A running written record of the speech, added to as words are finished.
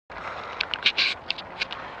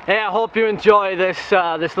Hey, I hope you enjoy this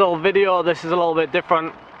this little video. This is a little bit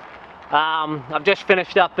different. I've just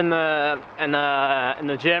finished up in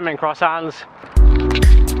the gym in Cross Hands.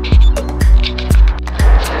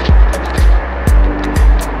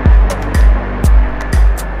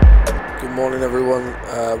 Good morning, everyone.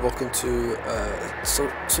 Welcome to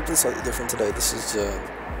something slightly different today. This is a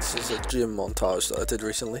gym montage that I did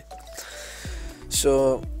recently.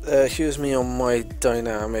 So here's me on my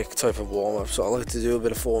dynamic type of warm-up. So I like to do a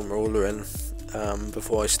bit of foam rollering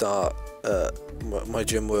before I start my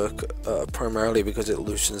gym work, primarily because it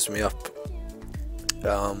loosens me up,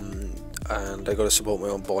 and I got to support my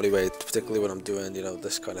own body weight, particularly when I'm doing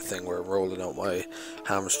this kind of thing where I'm rolling out my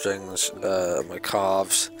hamstrings, my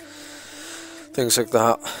calves, things like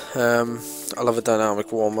that. I love a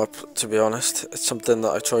dynamic warm-up, to be honest. It's something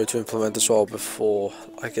that I try to implement as well before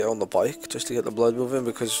I get on the bike, just to get the blood moving,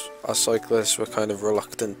 because as cyclists we're kind of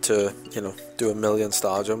reluctant to do a million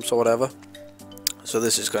star jumps or whatever. So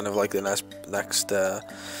this is kind of like the next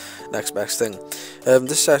best thing.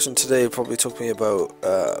 This session today probably took me about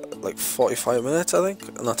like 45 minutes, I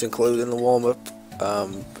think, not including the warm-up.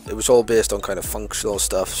 It was all based on kind of functional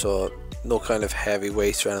stuff, so no kind of heavy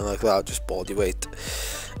weights or anything like that, just body weight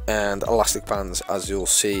and elastic bands, as you'll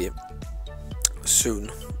see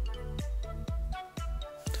soon.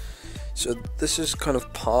 So this is kind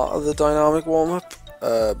of part of the dynamic warm-up.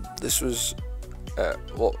 This was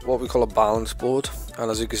what we call a balance board,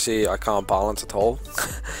 and as you can see I can't balance at all.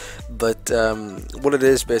 But what it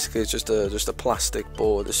is basically is just a plastic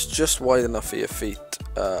board. It's just wide enough for your feet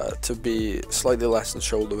to be slightly less than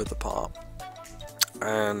shoulder width apart,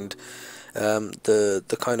 and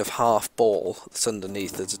the kind of half ball that's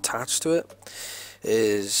underneath that's attached to it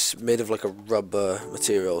is made of like a rubber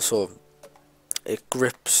material, so it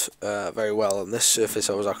grips very well. And this surface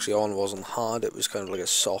I was actually on wasn't hard, it was kind of like a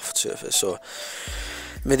soft surface, so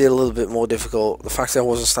made it a little bit more difficult. The fact that I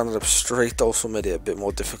wasn't standing up straight also made it a bit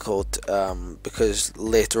more difficult, because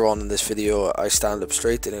later on in this video I stand up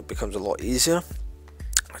straight and it becomes a lot easier.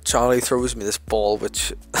 Charlie throws me this ball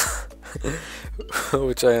which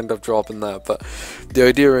which I end up dropping there, but the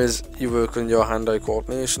idea is you work on your hand-eye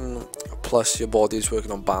coordination plus your body's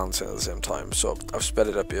working on balancing at the same time. So I've sped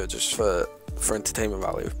it up here just for entertainment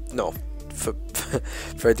value, no, for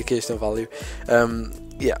educational value.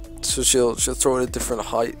 Yeah, so she'll throw it at different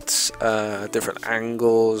heights, different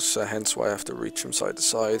angles, hence why I have to reach from side to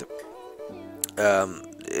side.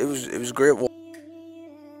 It was great.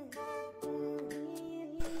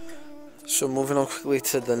 So moving on quickly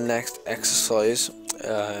to the next exercise,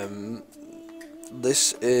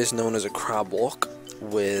 this is known as a crab walk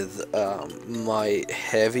with my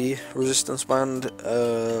heavy resistance band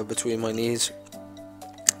between my knees.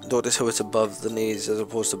 Notice how it's above the knees as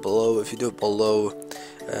opposed to below. If you do it below,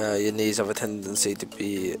 your knees have a tendency to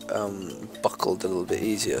be buckled a little bit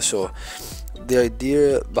easier. So the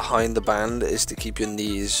idea behind the band is to keep your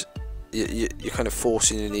knees, you're kind of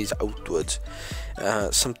forcing your knees outwards.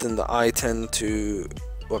 Something that I tend to,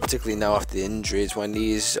 well, particularly now after the injuries, my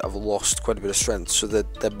knees have lost quite a bit of strength, so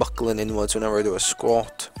that they're buckling inwards whenever I do a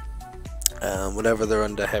squat, whenever they're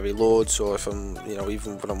under heavy loads, or if I'm,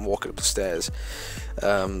 even when I'm walking up the stairs.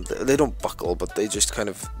 They don't buckle, but they just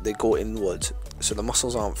they go inwards, so the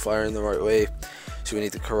muscles aren't firing the right way, so we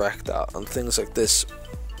need to correct that, and things like this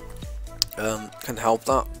can help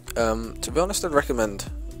that. To be honest, I'd recommend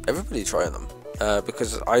everybody trying them,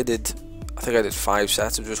 because I think I did 5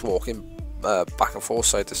 sets of just walking back and forth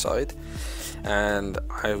side to side, and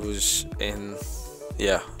I was in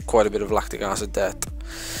quite a bit of lactic acid debt.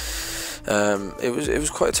 It was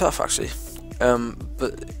quite tough actually,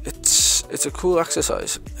 but it's a cool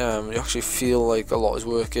exercise. You actually feel like a lot is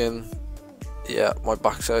working. Yeah, my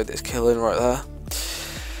backside is killing right there,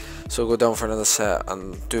 so I'll go down for another set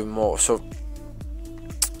and do more. So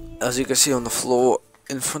as you can see on the floor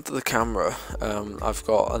in front of the camera, I've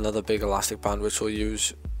got another big elastic band which we'll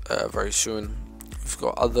use very soon. We've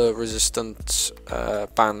got other resistance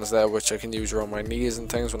bands there which I can use around my knees and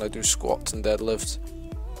things when I do squats and deadlifts.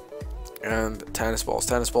 And tennis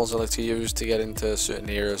balls I like to use to get into certain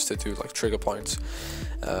areas to do like trigger points,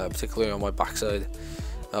 particularly on my backside,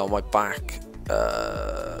 on my back,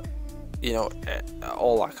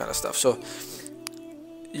 all that kind of stuff. So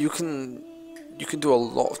you can do a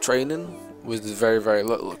lot of training with very, very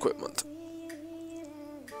little equipment.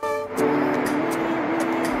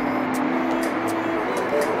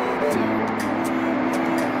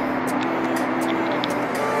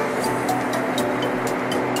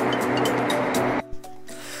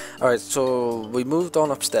 Alright, so we moved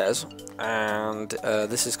on upstairs, and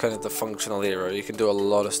this is kind of the functional area. You can do a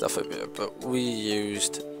lot of stuff up here, but we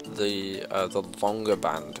used the longer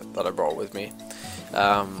band that I brought with me.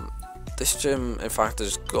 This gym, in fact,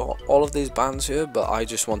 has got all of these bands here, but I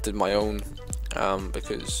just wanted my own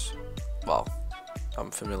because, well,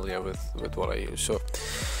 I'm familiar with what I use. So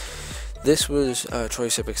this was a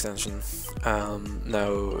tricep extension.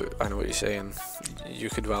 Now I know what you're saying. You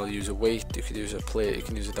could well use a weight, you could use a plate, you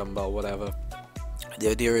can use a dumbbell, whatever. The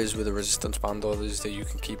idea is with a resistance band though is that you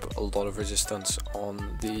can keep a lot of resistance on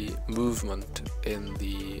the movement in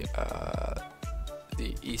the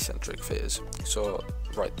eccentric phase. So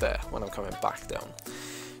right there, when I'm coming back down.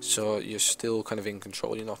 So you're still kind of in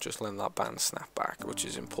control, you're not just letting that band snap back, which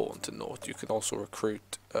is important to note. You can also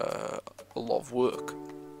recruit a lot of work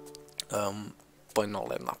by not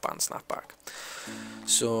letting that band snap back.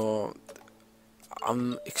 So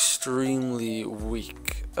I'm extremely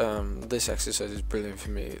weak. This exercise is brilliant for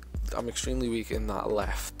me. I'm extremely weak in that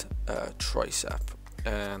left tricep,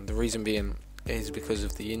 and the reason being is because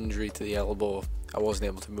of the injury to the elbow. I wasn't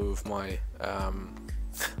able to move my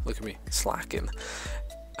look at me slacking.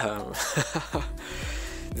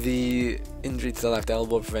 The injury to the left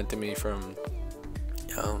elbow prevented me from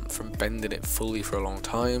bending it fully for a long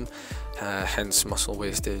time, hence muscle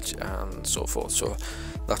wastage and so forth. So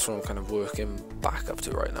that's what I'm kind of working back up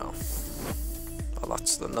to right now. Well,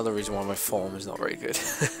 that's another reason why my form is not very good.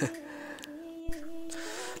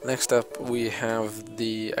 Next up, we have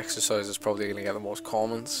the exercise that's probably going to get the most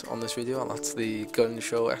comments on this video, and that's the gun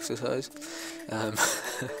show exercise.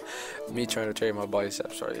 Me trying to train my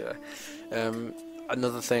biceps, right? Yeah.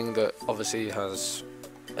 Another thing that obviously has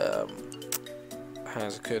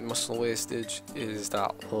occurred muscle wastage is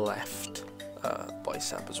that left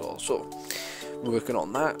bicep as well. So we're working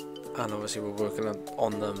on that, and obviously we're working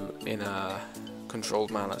on them in a controlled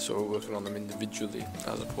manner. So we're working on them individually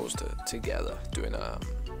as opposed to together, doing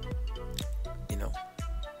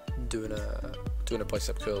a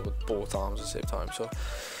bicep curl with both arms at the same time. So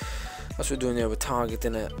that's what we're doing here. We're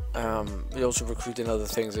targeting it. We're also recruiting other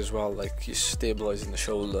things as well, like you're stabilizing the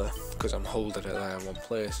shoulder because I'm holding it there in one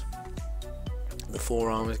place. The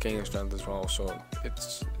forearm is gaining strength as well, so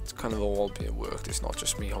it's kind of all being worked. It's not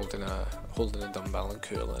just me holding a dumbbell and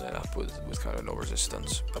curling it up with kind of no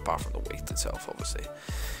resistance apart from the weight itself, obviously.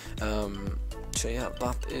 So yeah,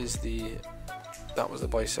 that was the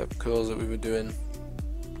bicep curls that we were doing.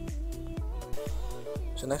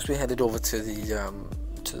 So next we headed over to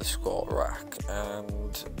the squat rack,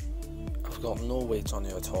 and I've got no weights on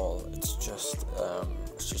here at all. It's just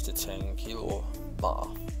a 10 kilo bar.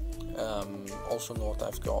 Also note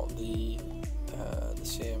I've got the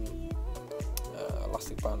same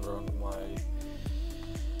elastic band around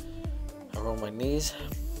my knees.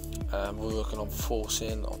 We're working on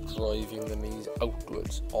forcing or driving the knees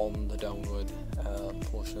outwards on the downward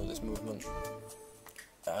portion of this movement.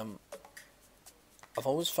 I've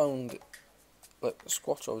always found like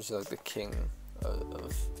squats are obviously like the king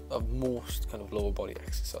of most kind of lower body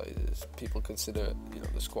exercises. People consider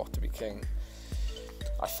the squat to be king.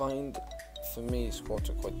 I find for me squats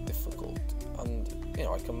are quite difficult, and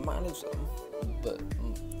I can manage them, but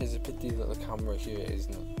it's a pity that the camera here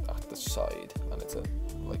isn't at the side and it's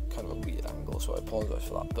kind of a weird angle, so I apologise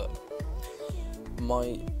for that. But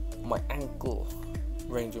my ankle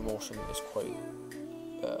range of motion is quite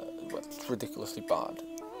it's ridiculously bad.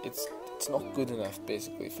 It's not good enough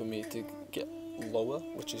basically for me to get lower,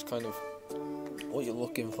 which is kind of what you're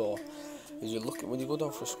looking for. Is when you go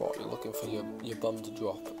down for a squat, you're looking for your bum to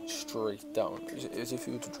drop straight down, as if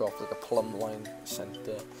you were to drop like a plumb line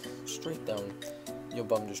centre straight down. Your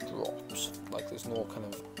bum just drops, like there's no kind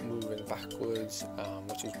of moving backwards,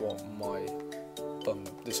 which is what my bum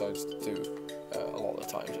decides to do a lot of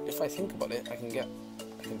the times. If I think about it, I can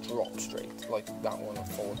drop straight like that when I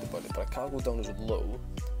thought about it, but I can't go down as low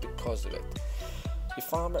because of it. You're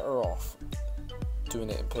far better off doing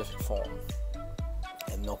it in perfect form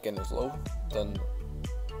and not getting as low than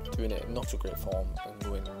doing it in not so great form and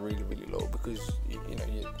going really, really low, because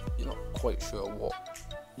you're not quite sure what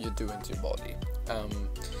you're doing to your body.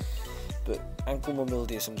 But ankle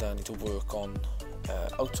mobility is something I need to work on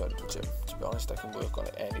outside of the gym. To be honest, I can work on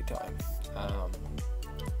it anytime.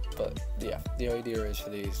 But yeah, the idea is for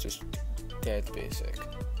these just dead basic.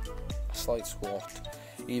 A slight squat,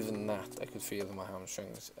 even that I could feel in my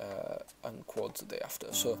hamstrings and quads the day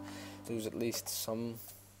after. So there was at least some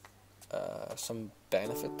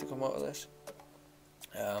benefit to come out of this.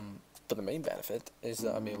 But the main benefit is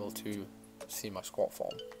that I'm able to see my squat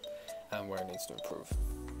form and where it needs to improve.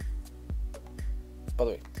 By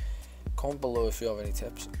the way, comment below if you have any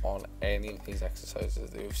tips on any of these exercises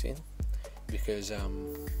that you've seen, because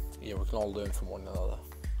yeah, we can all learn from one another.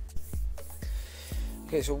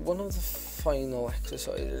 Okay, so one of the final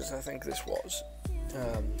exercises, I think this was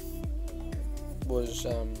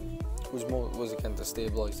again to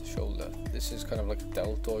stabilise the shoulder. This is kind of like a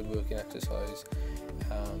deltoid working exercise.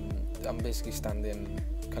 I'm basically standing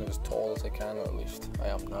kind of as tall as I can, or at least I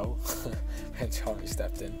am now, when Charlie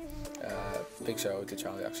stepped in. Big shout out to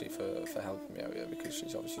Charlie actually for helping me out here, because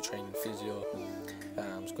she's obviously training physio.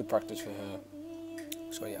 It's good practice for her.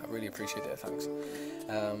 So yeah, I really appreciate it, thanks.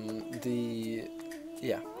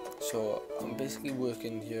 So I'm basically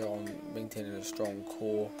working here on maintaining a strong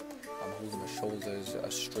core. I'm holding my shoulders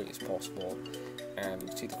as straight as possible, and you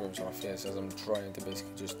can see the grooves on my face as I'm trying to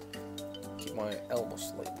basically just keep my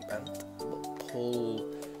elbows slightly bent, but pull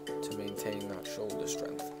to maintain that shoulder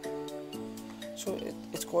strength. So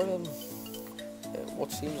it's quite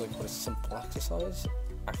what seems like quite a simple exercise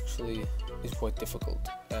actually is quite difficult,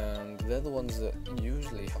 and they're the ones that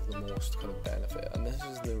usually have the most kind of benefit, and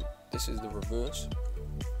this is the reverse,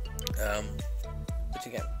 which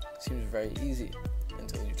again seems very easy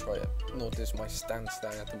until you try it. Notice my stance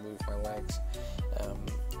there, I have to move my legs,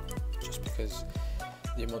 just because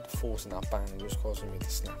the amount of force in that band was causing me to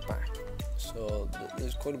snap back. So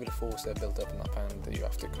there's quite a bit of force there built up in that band that you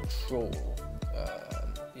have to control,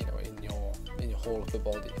 you know, in your whole upper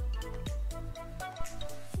body.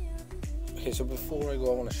 Okay, so before I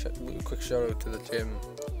go, I want to a quick shout out to the gym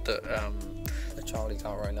that Charlie's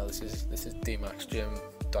at right now. This is D-Max Gym,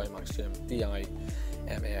 Dimax Gym,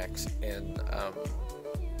 D-I-M-A-X in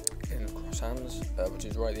Cross Hands, which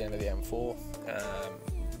is right at the end of the M4,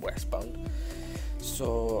 westbound.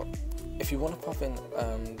 So if you want to pop in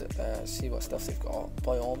and see what stuff they've got,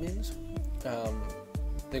 by all means.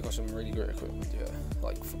 They've got some really great equipment here,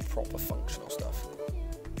 like for proper functional stuff.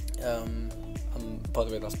 By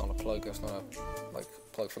the way, that's not a plug, that's not a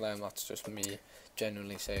plug for them, that's just me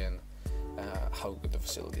genuinely saying how good the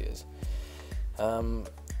facility is.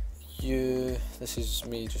 This is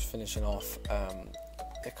me just finishing off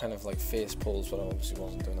they're kind of like face pulls, but I obviously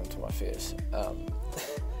wasn't doing them to my face.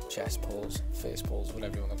 Chest pulls, face pulls,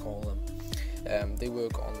 whatever you want to call them. They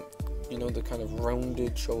work on, you know, the kind of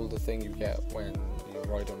rounded shoulder thing you get when you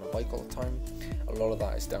ride on a bike all the time. A lot of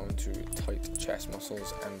that is down to tight chest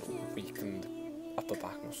muscles and weakened upper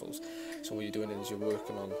back muscles. So what you're doing is you're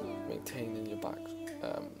working on maintaining your back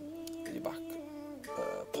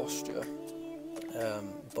posture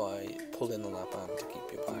by pulling on that band to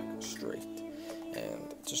keep your back straight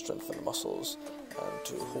and to strengthen the muscles and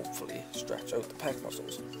to hopefully stretch out the pec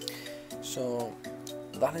muscles. So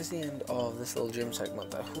that is the end of this little gym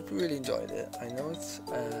segment. I hope you really enjoyed it. I know it's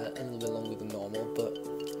a little bit longer than normal, but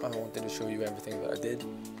I wanted to show you everything that I did,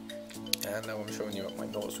 and now I'm showing you my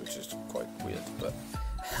nose, which is quite weird, but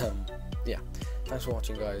yeah, thanks for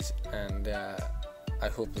watching, guys, and I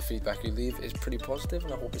hope the feedback you leave is pretty positive,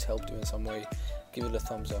 and I hope it's helped you in some way. Give it a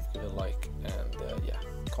thumbs up, give it a like, and yeah,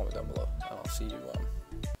 comment down below, and I'll see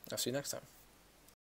you next time.